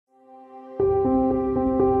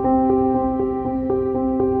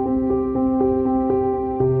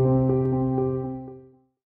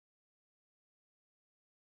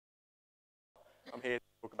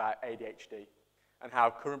ADHD and how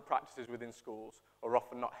current practices within schools are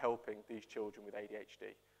often not helping these children with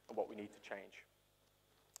ADHD and what we need to change.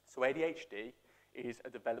 So ADHD is a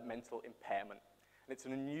developmental impairment, and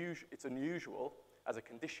it's unusual as a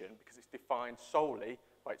condition because it's defined solely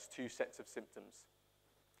by its two sets of symptoms: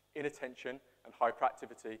 inattention and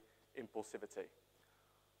hyperactivity, impulsivity.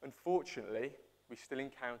 Unfortunately, we still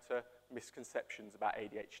encounter misconceptions about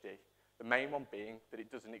ADHD, the main one being that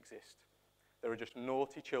it doesn't exist. There are just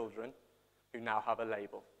naughty children who now have a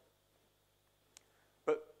label.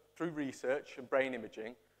 But through research and brain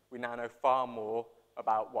imaging, we now know far more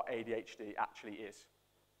about what ADHD actually is.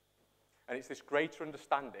 And it's this greater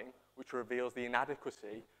understanding which reveals the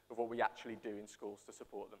inadequacy of what we actually do in schools to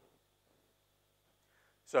support them.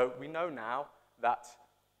 So we know now that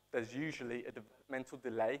there's usually a developmental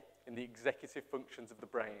delay in the executive functions of the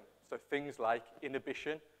brain, so things like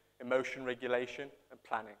inhibition, emotion regulation, and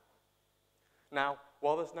planning. Now,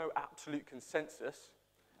 while there's no absolute consensus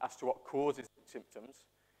as to what causes symptoms,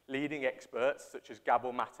 leading experts such as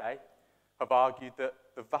Gabor Mate have argued that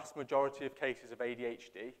the vast majority of cases of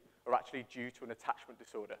ADHD are actually due to an attachment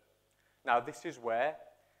disorder. Now, this is where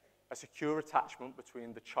a secure attachment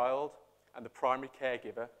between the child and the primary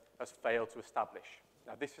caregiver has failed to establish.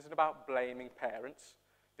 Now, this isn't about blaming parents.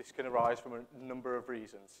 This can arise from a number of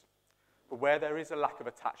reasons. But where there is a lack of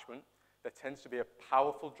attachment, there tends to be a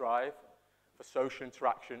powerful drive for social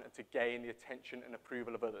interaction and to gain the attention and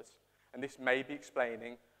approval of others. And this may be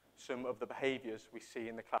explaining some of the behaviours we see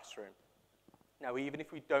in the classroom. Now, even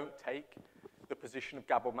if we don't take the position of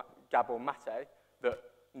Gabor Mate that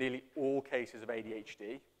nearly all cases of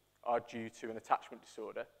ADHD are due to an attachment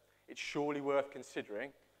disorder, it's surely worth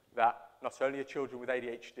considering that not only are children with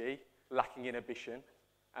ADHD lacking inhibition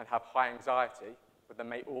and have high anxiety, but they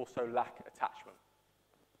may also lack attachment.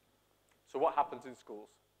 So what happens in schools?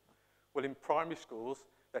 Well, in primary schools,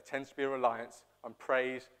 there tends to be a reliance on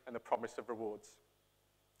praise and the promise of rewards.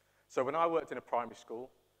 So when I worked in a primary school,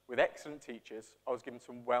 with excellent teachers, I was given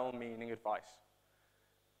some well-meaning advice.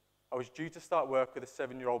 I was due to start work with a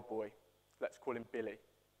 7-year-old boy. Let's call him Billy.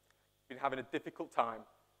 He'd been having a difficult time,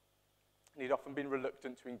 and he'd often been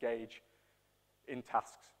reluctant to engage in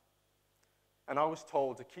tasks. And I was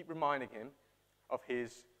told to keep reminding him of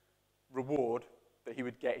his reward that he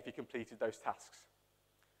would get if he completed those tasks.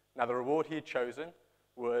 Now, the reward he had chosen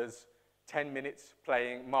was 10 minutes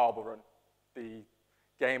playing Marble Run, the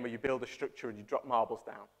game where you build a structure and you drop marbles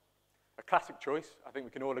down. A classic choice. I think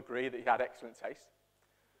we can all agree that he had excellent taste.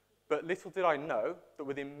 But little did I know that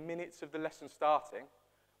within minutes of the lesson starting,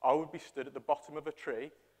 I would be stood at the bottom of a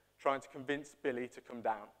tree trying to convince Billy to come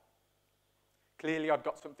down. Clearly, I'd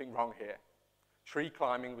got something wrong here. Tree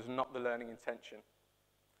climbing was not the learning intention.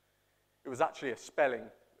 It was actually a spelling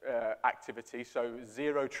activity, so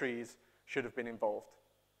 0 trees should have been involved.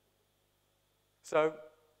 So,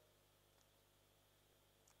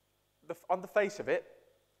 on the face of it,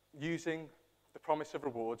 using the promise of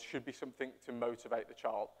rewards should be something to motivate the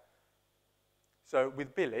child. So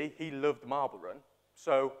with Billy, he loved Marble Run,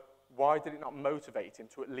 so why did it not motivate him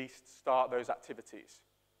to at least start those activities?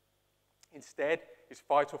 Instead, his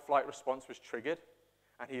fight or flight response was triggered,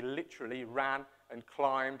 and he literally ran and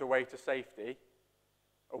climbed away to safety,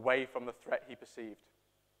 away from the threat he perceived.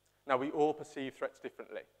 Now, we all perceive threats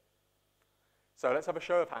differently. So let's have a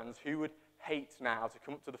show of hands. Who would hate now to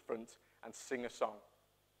come up to the front and sing a song?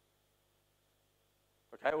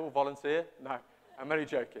 Okay, all volunteer? No, I'm only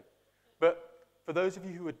joking. But for those of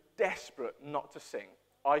you who are desperate not to sing,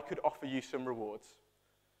 I could offer you some rewards.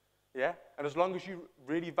 Yeah? And as long as you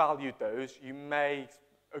really valued those, you may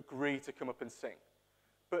agree to come up and sing.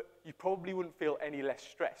 But you probably wouldn't feel any less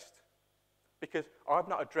stressed, because I've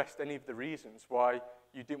not addressed any of the reasons why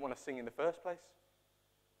you didn't want to sing in the first place.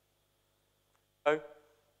 So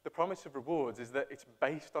the promise of rewards is that it's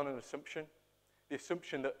based on an assumption, the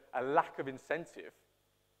assumption that a lack of incentive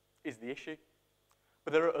is the issue.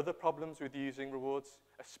 But there are other problems with using rewards,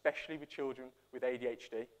 especially with children with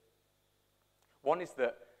ADHD. One is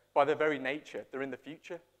that, by their very nature, they're in the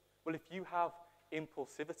future. Well, if you have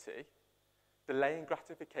impulsivity, delaying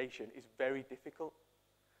gratification is very difficult.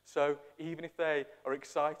 So even if they are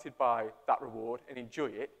excited by that reward and enjoy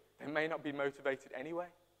it, they may not be motivated anyway.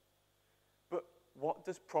 But what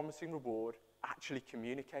does promising reward actually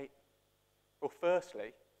communicate? Well,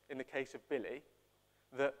 firstly, in the case of Billy,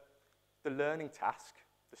 that the learning task,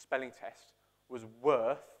 the spelling test, was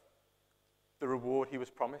worth the reward he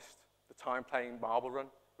was promised, the time playing Marble Run,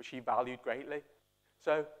 which he valued greatly.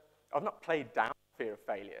 So I've not played down fear of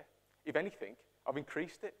failure. If anything, I've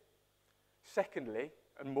increased it. Secondly,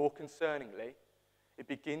 and more concerningly, it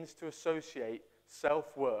begins to associate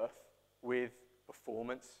self-worth with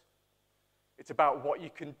performance It's about what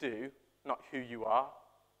you can do, not who you are.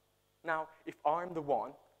 Now, if I'm the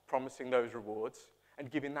one promising those rewards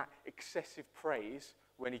and giving that excessive praise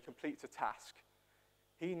when he completes a task,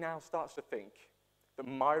 he now starts to think that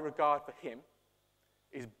my regard for him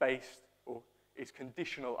is based or is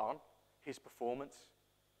conditional on his performance.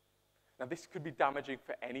 Now, this could be damaging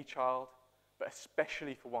for any child, but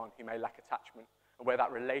especially for one who may lack attachment and where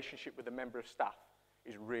that relationship with a member of staff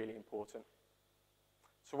is really important.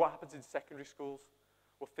 So what happens in secondary schools?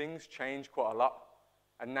 Well, things change quite a lot,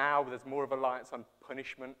 and now there's more of a reliance on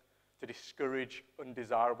punishment to discourage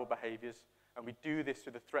undesirable behaviours, and we do this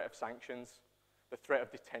through the threat of sanctions, the threat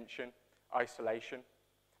of detention, isolation.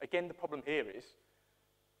 Again, the problem here is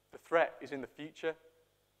the threat is in the future.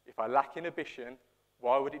 If I lack inhibition,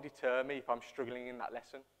 why would it deter me if I'm struggling in that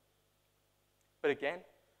lesson? But again,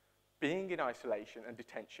 being in isolation and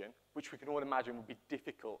detention, which we can all imagine would be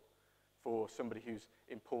difficult for somebody who's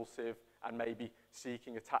impulsive and maybe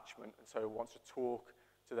seeking attachment and so wants to talk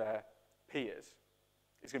to their peers,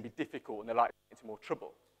 it's going to be difficult and they're likely to get into more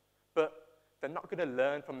trouble. But they're not going to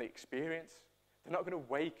learn from the experience. They're not going to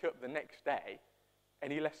wake up the next day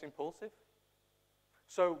any less impulsive.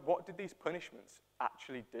 So what did these punishments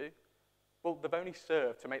actually do? Well, they've only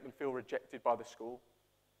served to make them feel rejected by the school.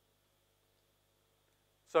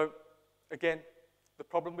 So, again, the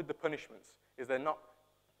problem with the punishments is they're not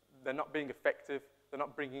being effective, they're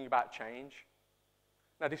not bringing about change.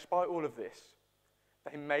 Now, despite all of this,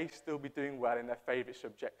 they may still be doing well in their favourite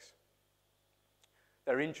subjects.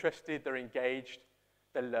 They're interested, they're engaged,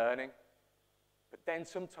 they're learning. But then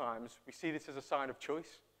sometimes we see this as a sign of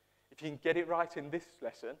choice. If you can get it right in this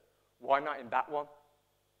lesson, why not in that one?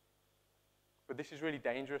 But this is really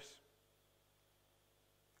dangerous.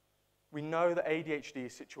 We know that ADHD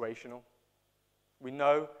is situational. We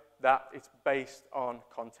know that it's based on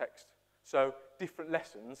context. So different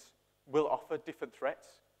lessons will offer different threats,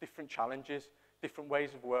 different challenges, different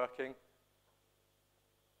ways of working.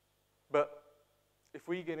 But if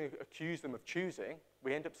we're going to accuse them of choosing,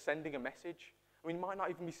 we end up sending a message. We might not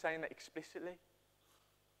even be saying that explicitly.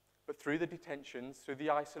 But through the detentions, through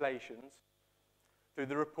the isolations, through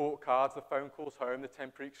the report cards, the phone calls home, the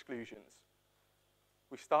temporary exclusions,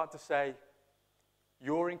 we start to say,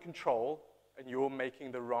 you're in control and you're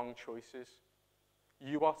making the wrong choices.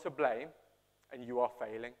 You are to blame and you are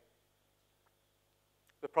failing.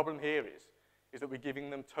 The problem here is that we're giving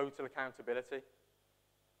them total accountability,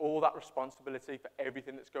 all that responsibility for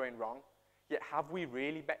everything that's going wrong. Yet have we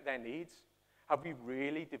really met their needs? Have we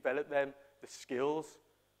really developed them the skills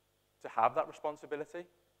to have that responsibility?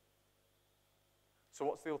 So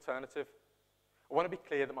what's the alternative? I want to be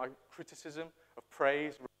clear that my criticism of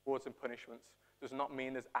praise, rewards, and punishments does not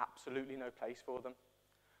mean there's absolutely no place for them.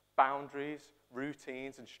 Boundaries,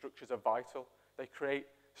 routines, and structures are vital. They create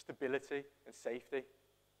stability and safety.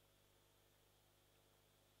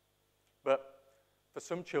 But for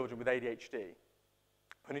some children with ADHD,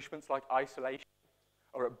 punishments like isolation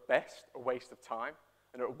are at best a waste of time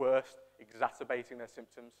and are at worst exacerbating their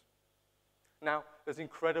symptoms. Now, there's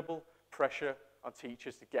incredible pressure on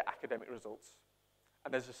teachers to get academic results,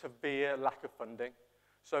 and there's a severe lack of funding.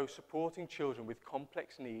 So supporting children with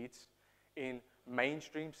complex needs in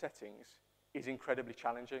mainstream settings is incredibly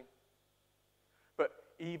challenging. But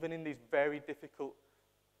even in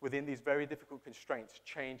within these very difficult constraints,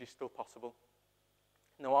 change is still possible.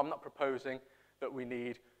 No, I'm not proposing that we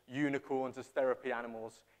need unicorns as therapy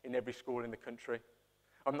animals in every school in the country.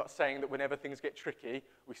 I'm not saying that whenever things get tricky,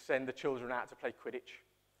 we send the children out to play Quidditch.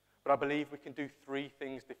 But I believe we can do three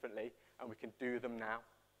things differently, and we can do them now.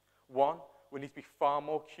 One, we need to be far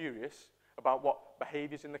more curious about what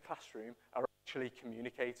behaviours in the classroom are actually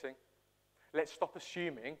communicating. Let's stop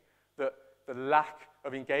assuming that the lack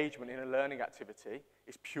of engagement in a learning activity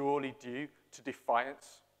is purely due to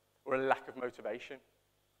defiance or a lack of motivation.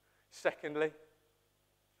 Secondly,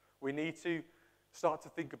 we need to start to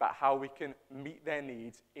think about how we can meet their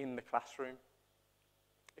needs in the classroom.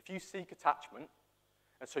 If you seek attachment,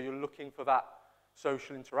 and so you're looking for that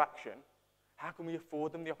social interaction, how can we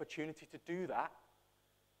afford them the opportunity to do that,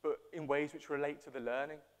 but in ways which relate to the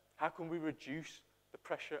learning? How can we reduce the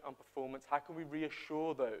pressure on performance? How can we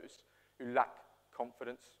reassure those who lack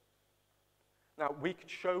confidence? Now, we can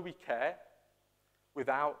show we care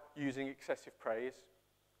without using excessive praise.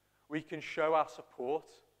 We can show our support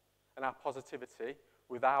and our positivity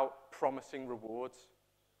without promising rewards.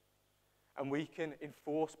 And we can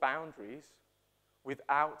enforce boundaries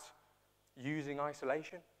without using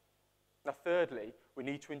isolation. Now, thirdly, we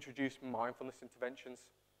need to introduce mindfulness interventions.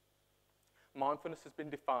 Mindfulness has been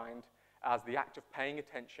defined as the act of paying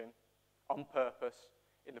attention on purpose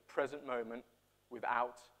in the present moment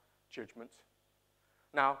without judgment.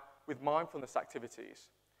 Now, with mindfulness activities,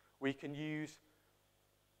 we can use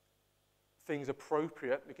things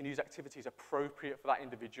appropriate, we can use activities appropriate for that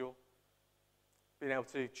individual, being able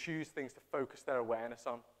to choose things to focus their awareness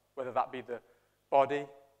on, whether that be the body,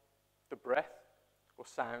 the breath, or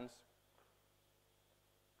sounds.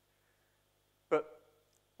 But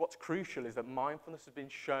what's crucial is that mindfulness has been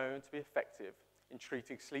shown to be effective in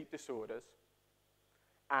treating sleep disorders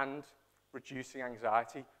and reducing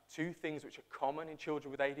anxiety, two things which are common in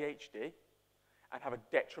children with ADHD and have a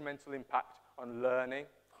detrimental impact on learning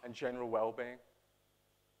and general well-being.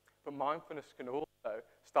 But mindfulness can also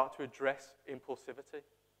start to address impulsivity.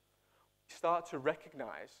 We start to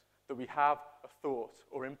recognize that we have a thought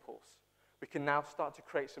or impulse. We can now start to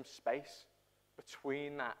create some space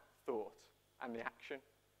between that thought and the action.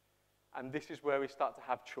 And this is where we start to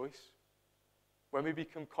have choice. When we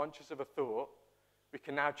become conscious of a thought, we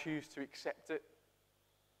can now choose to accept it,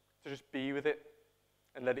 to just be with it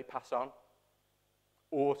and let it pass on,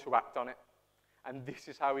 or to act on it. And this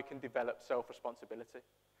is how we can develop self-responsibility.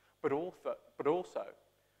 But also,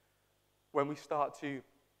 when we start to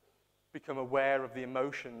become aware of the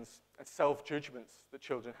emotions and self-judgments that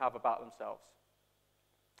children have about themselves,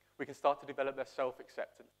 we can start to develop their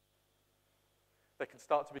self-acceptance. They can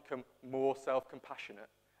start to become more self-compassionate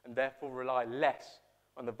and therefore rely less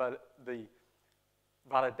on the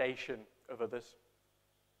validation of others.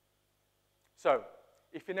 So,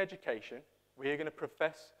 if in education we are going to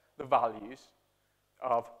profess the values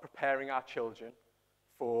of preparing our children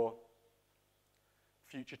for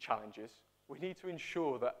future challenges, we need to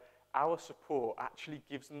ensure that our support actually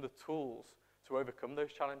gives them the tools to overcome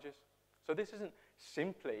those challenges. So this isn't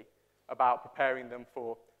simply about preparing them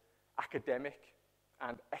for academic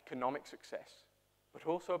and economic success, but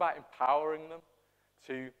also about empowering them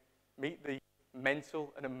to meet the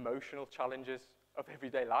mental and emotional challenges of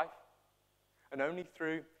everyday life. And only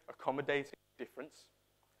through accommodating difference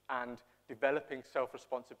and developing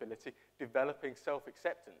self-responsibility, developing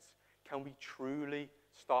self-acceptance, can we truly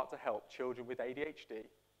start to help children with ADHD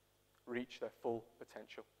reach their full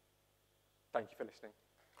potential. Thank you for listening.